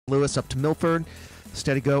Lewis up to Milford.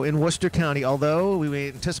 Steady go in Worcester County, although we may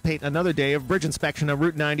anticipate another day of bridge inspection on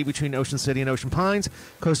Route 90 between Ocean City and Ocean Pines.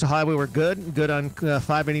 Coastal Highway, we're good. Good on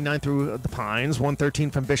 589 through the Pines. 113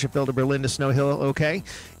 from Bishopville to Berlin to Snow Hill, okay.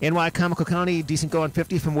 NY Comical County, decent go on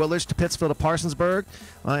 50 from Willards to Pittsville to Parsonsburg.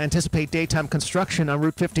 Anticipate daytime construction on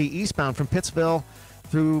Route 50 eastbound from Pittsville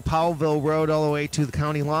through Powellville Road all the way to the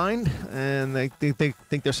county line, and they think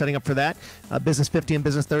they're setting up for that. Business 50 and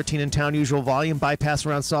Business 13 in town, usual volume. Bypass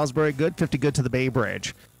around Salisbury, good. 50 good to the Bay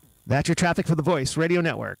Bridge. That's your traffic for the Voice Radio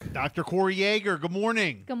Network. Dr. Corey Yeager, good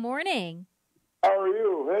morning. Good morning. How are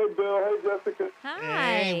you? Hey, Bill. Hey, Jessica. Hi.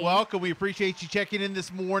 Hey, welcome. We appreciate you checking in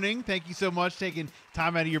this morning. Thank you so much taking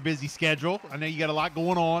time out of your busy schedule. I know you got a lot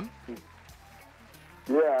going on.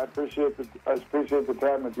 Yeah, I appreciate the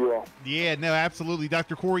time with you all. Yeah, no, absolutely.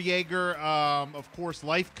 Dr. Corey Yeager, of course,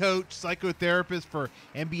 life coach, psychotherapist for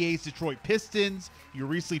NBA's Detroit Pistons. You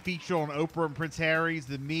recently featured on Oprah and Prince Harry's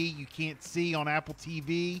The Me You Can't See on Apple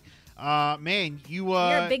TV. Man, you're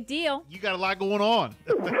a big deal. You got a lot going on.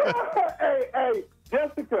 Hey,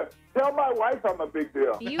 Jessica, tell my wife I'm a big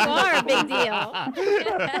deal. You are a big deal.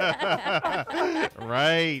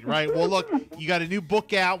 Right. Well, look, you got a new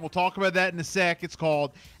book out. We'll talk about that in a sec. It's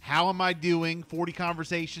called How Am I Doing? 40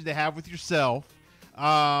 Conversations to Have with Yourself.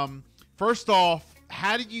 First off,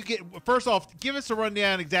 give us a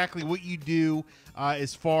rundown exactly what you do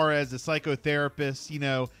as far as a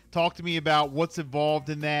psychotherapist. Talk to me about what's involved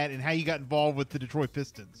in that and how you got involved with the Detroit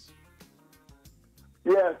Pistons.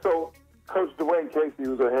 Yeah, so Coach Dwayne Casey,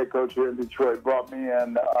 who's our head coach here in Detroit, brought me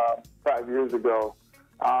in 5 years ago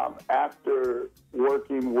after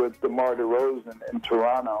working with DeMar DeRozan in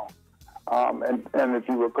Toronto. And if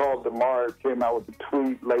you recall, DeMar came out with a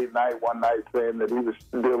tweet late night one night saying that he was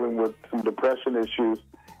dealing with some depression issues.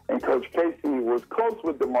 And Coach Casey was close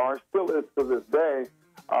with DeMar, still is to this day,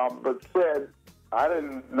 but said, I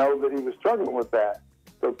didn't know that he was struggling with that.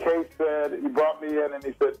 So Case said, he brought me in and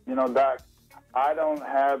he said, Doc, I don't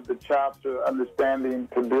have the chops or understanding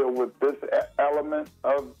to deal with this element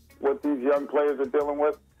of what these young players are dealing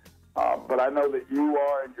with, but I know that you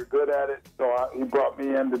are and you're good at it, so he brought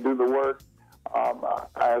me in to do the work. I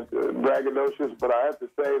was braggadocious, but I have to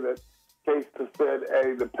say that Case said,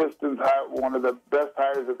 hey, the Pistons, one of the best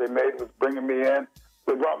hires that they made was bringing me in.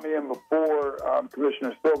 They brought me in before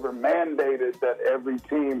Commissioner Silver mandated that every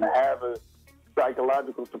team have a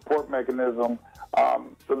psychological support mechanism.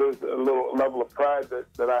 So there's a little level of pride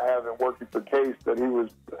that I have in working for Case, that he was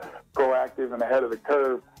proactive and ahead of the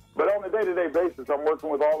curve. But on a day-to-day basis, I'm working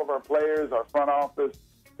with all of our players, our front office,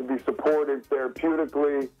 to be supported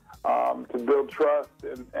therapeutically, to build trust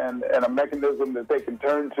and a mechanism that they can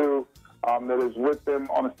turn to that is with them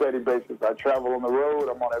on a steady basis. I travel on the road.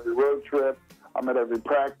 I'm on every road trip. I'm at every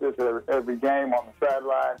practice, every game on the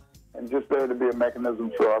sideline, and just there to be a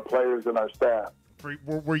mechanism for our players and our staff.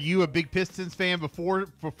 Were you a big Pistons fan before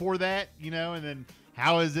that, and then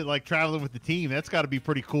how is it like traveling with the team? That's got to be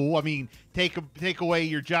pretty cool. I mean, take away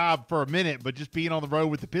your job for a minute, but just being on the road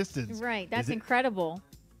with the Pistons. Right, that's incredible.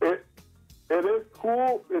 It is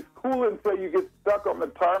cool. It's cool until you get stuck on the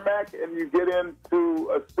tarmac and you get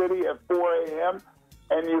into a city at 4 a.m.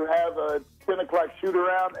 and you have a 10 o'clock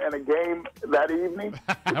shoot-around and a game that evening.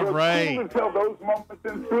 Right. It's cool until those moments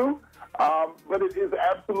ensue. But it has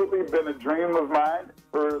absolutely been a dream of mine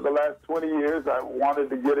for the last 20 years. I wanted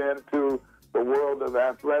to get into the world of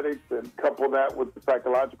athletics and couple that with the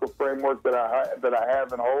psychological framework that I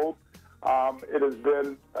have and hold. It has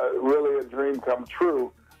been really a dream come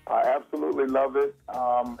true. I absolutely love it,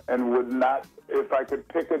 and would not, if I could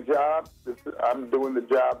pick a job, I'm doing the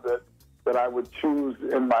job that I would choose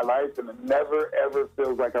in my life, and it never, ever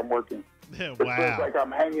feels like I'm working. Wow. It feels like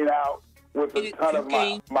I'm hanging out with a ton of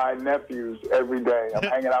my nephews every day. I'm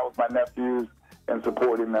hanging out with my nephews and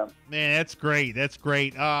supporting them. Man, that's great. That's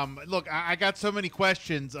great. Look, I got so many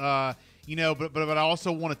questions, but I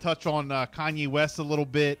also want to touch on Kanye West a little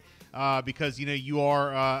bit. Because you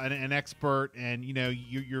are an expert, and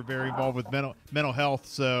you're very involved with mental health.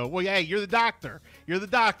 So, well, yeah, you're the doctor.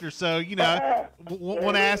 So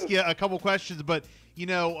want to ask you a couple questions. But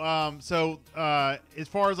as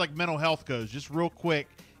far as like mental health goes, just real quick,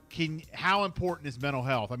 how important is mental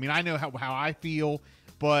health? I mean, I know how I feel,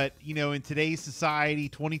 but in today's society,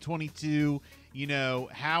 2022,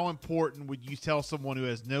 how important would you tell someone who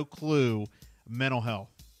has no clue mental health?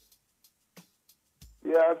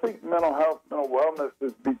 Yeah, I think mental health, mental wellness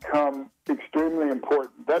has become extremely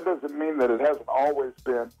important. That doesn't mean that it hasn't always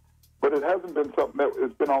been, but it hasn't been something that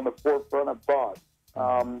has been on the forefront of thought.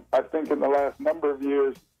 I think in the last number of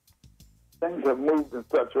years, things have moved in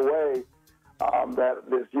such a way that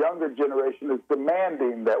this younger generation is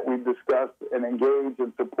demanding that we discuss and engage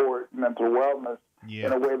and support mental wellness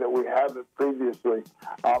in a way that we haven't previously.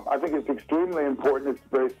 I think it's extremely important. It's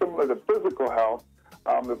very similar to physical health.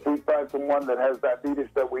 If we find someone that has diabetes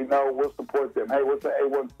that we know, we'll support them. Hey, what's the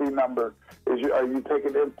A1C number? Are you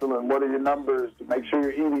taking insulin? What are your numbers? Make sure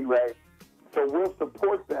you're eating right. So we'll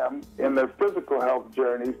support them in their physical health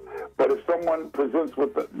journeys. But if someone presents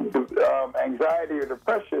with anxiety or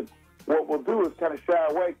depression, what we'll do is kind of shy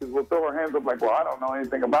away because we'll throw our hands up like, well, I don't know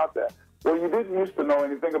anything about that. Well, you didn't used to know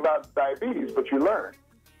anything about diabetes, but you learned.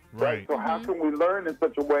 Right. So how can we learn in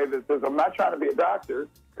such a way that says, I'm not trying to be a doctor,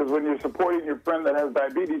 because when you're supporting your friend that has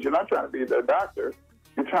diabetes, you're not trying to be their doctor.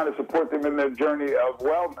 You're trying to support them in their journey of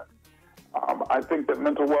wellness. I think that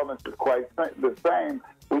mental wellness is quite the same.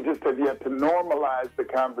 We just have yet to normalize the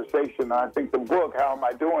conversation. And I think the book, How Am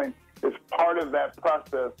I Doing, is part of that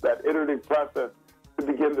process, that iterative process to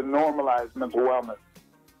begin to normalize mental wellness.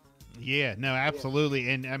 Yeah, no, absolutely.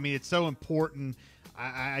 And I mean, it's so important.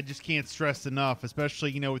 I just can't stress enough,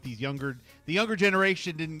 especially, with the younger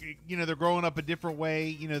generation didn't, they're growing up a different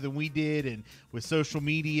way, than we did. And with social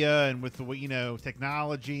media and with the way,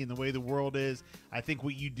 technology and the way the world is, I think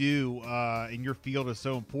what you do in your field is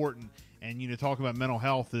so important. And, talking about mental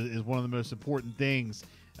health is one of the most important things.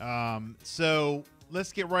 So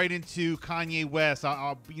let's get right into Kanye West.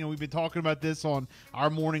 We've been talking about this on our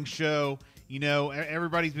morning show.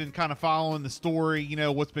 Everybody's been kind of following the story,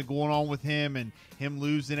 what's been going on with him and him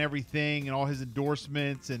losing everything and all his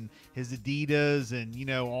endorsements and his Adidas and,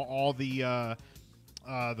 all the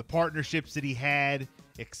partnerships that he had,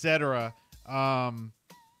 etc. Gosh,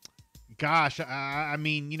 I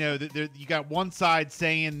mean, you got one side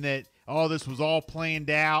saying that, oh, this was all planned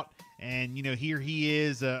out. And, here he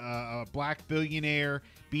is, a black billionaire,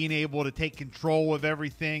 being able to take control of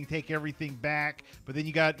everything, take everything back. But then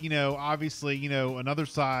you got, obviously, another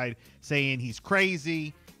side saying he's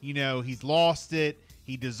crazy, he's lost it.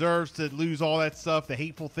 He deserves to lose all that stuff, the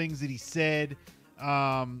hateful things that he said.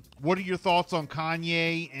 What are your thoughts on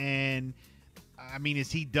Kanye? And, I mean,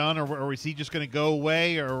 is he done or is he just going to go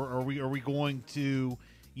away? Or are we going to,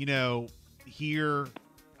 hear...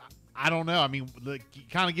 I don't know. I mean,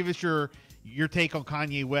 kind of give us your take on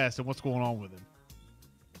Kanye West and what's going on with him.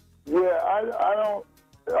 Yeah, I don't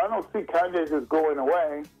see Kanye just going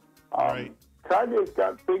away. Right. Kanye's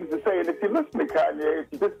got things to say, and if you listen to Kanye, if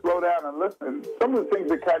you just slow down and listen, some of the things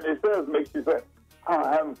that Kanye says makes you say,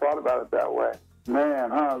 I haven't thought about it that way. Man,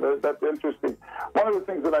 that's interesting. One of the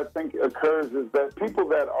things that I think occurs is that people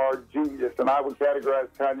that are genius, and I would categorize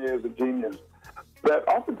Kanye as a genius, that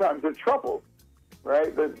oftentimes they're troubled.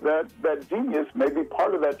 Right, that genius may be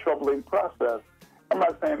part of that troubling process. I'm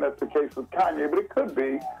not saying that's the case with Kanye, but it could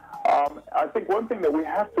be. I think one thing that we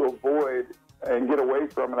have to avoid and get away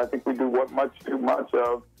from, and I think we do much too much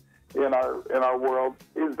of in our world,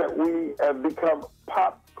 is that we have become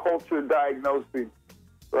pop culture diagnoses.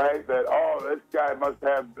 Right, that this guy must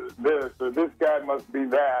have this or this guy must be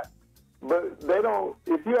that, but they don't.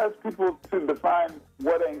 If you ask people to define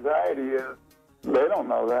what anxiety is, they don't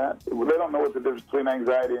know that. They don't know what the difference between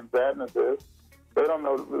anxiety and sadness is. They don't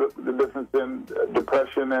know the difference in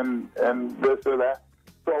depression and this or that.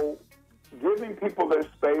 So giving people their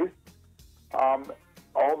space,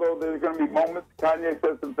 although there's going to be moments, Kanye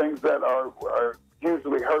says some things that are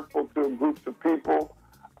hugely hurtful to groups of people.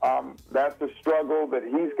 That's a struggle that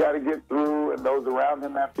he's got to get through and those around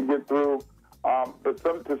him have to get through. But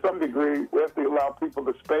to some degree, we have to allow people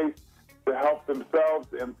the space to help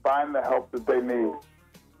themselves and find the help that they need.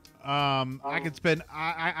 I could spend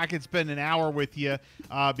an hour with you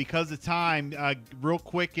because of time. Real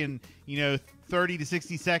quick in 30 to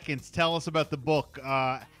 60 seconds. Tell us about the book.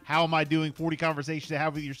 How Am I Doing? 40 Conversations to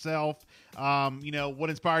Have with Yourself.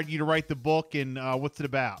 What inspired you to write the book and what's it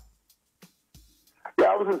about? Yeah,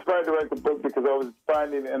 I was inspired to write the book because I was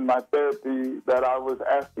finding in my therapy that I was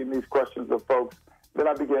asking these questions of folks. Then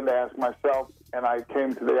I began to ask myself, and I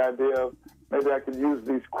came to the idea of maybe I could use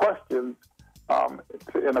these questions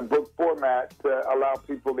in a book format to allow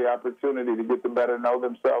people the opportunity to get to better know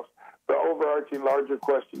themselves. The overarching larger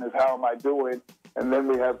question is, how am I doing? And then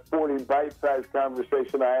we have 40 bite-sized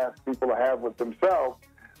conversations I ask people to have with themselves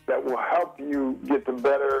that will help you get to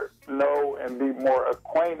better know and be more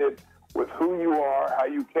acquainted with who you are, how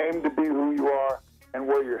you came to be who you are, and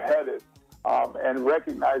where you're headed. And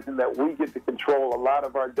recognizing that we get to control a lot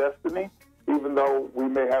of our destiny, even though we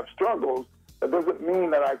may have struggles, that doesn't mean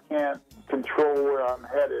that I can't control where I'm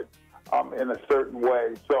headed in a certain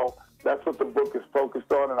way. So that's what the book is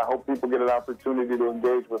focused on, and I hope people get an opportunity to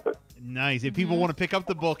engage with it. Nice. If people want to pick up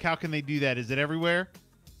the book, how can they do that? Is it everywhere?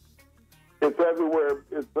 It's everywhere.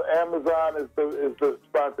 It's Amazon is the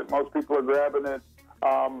spot that most people are grabbing it.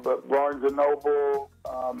 But Barnes and Noble,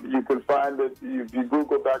 you can find it. If you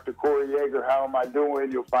Google Dr. Corey Yeager, how am I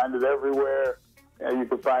doing? You'll find it everywhere. And you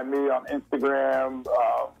can find me on Instagram,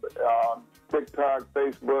 on TikTok,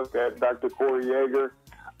 Facebook at Dr. Corey Yeager.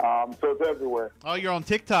 So it's everywhere. Oh, you're on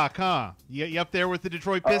TikTok, huh? You up there with the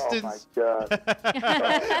Detroit Pistons? Oh, my God. Oh,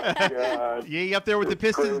 my God. Yeah, you up there with the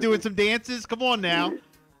Pistons Crazy. doing some dances? Come on now.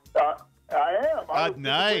 I am.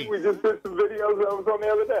 Nice. We just did some videos that was on the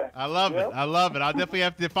other day. I love it. I love it. I'll definitely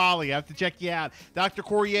have to follow you. I have to check you out. Dr.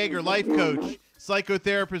 Corey Yeager, life coach,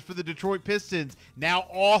 psychotherapist for the Detroit Pistons, now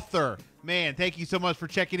author. Man, thank you so much for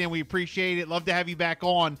checking in. We appreciate it. Love to have you back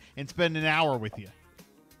on and spend an hour with you.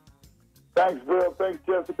 Thanks, Bill. Thanks,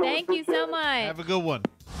 Jessica. Thank you so Appreciate it. much. Have a good one.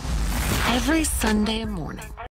 Every Sunday morning,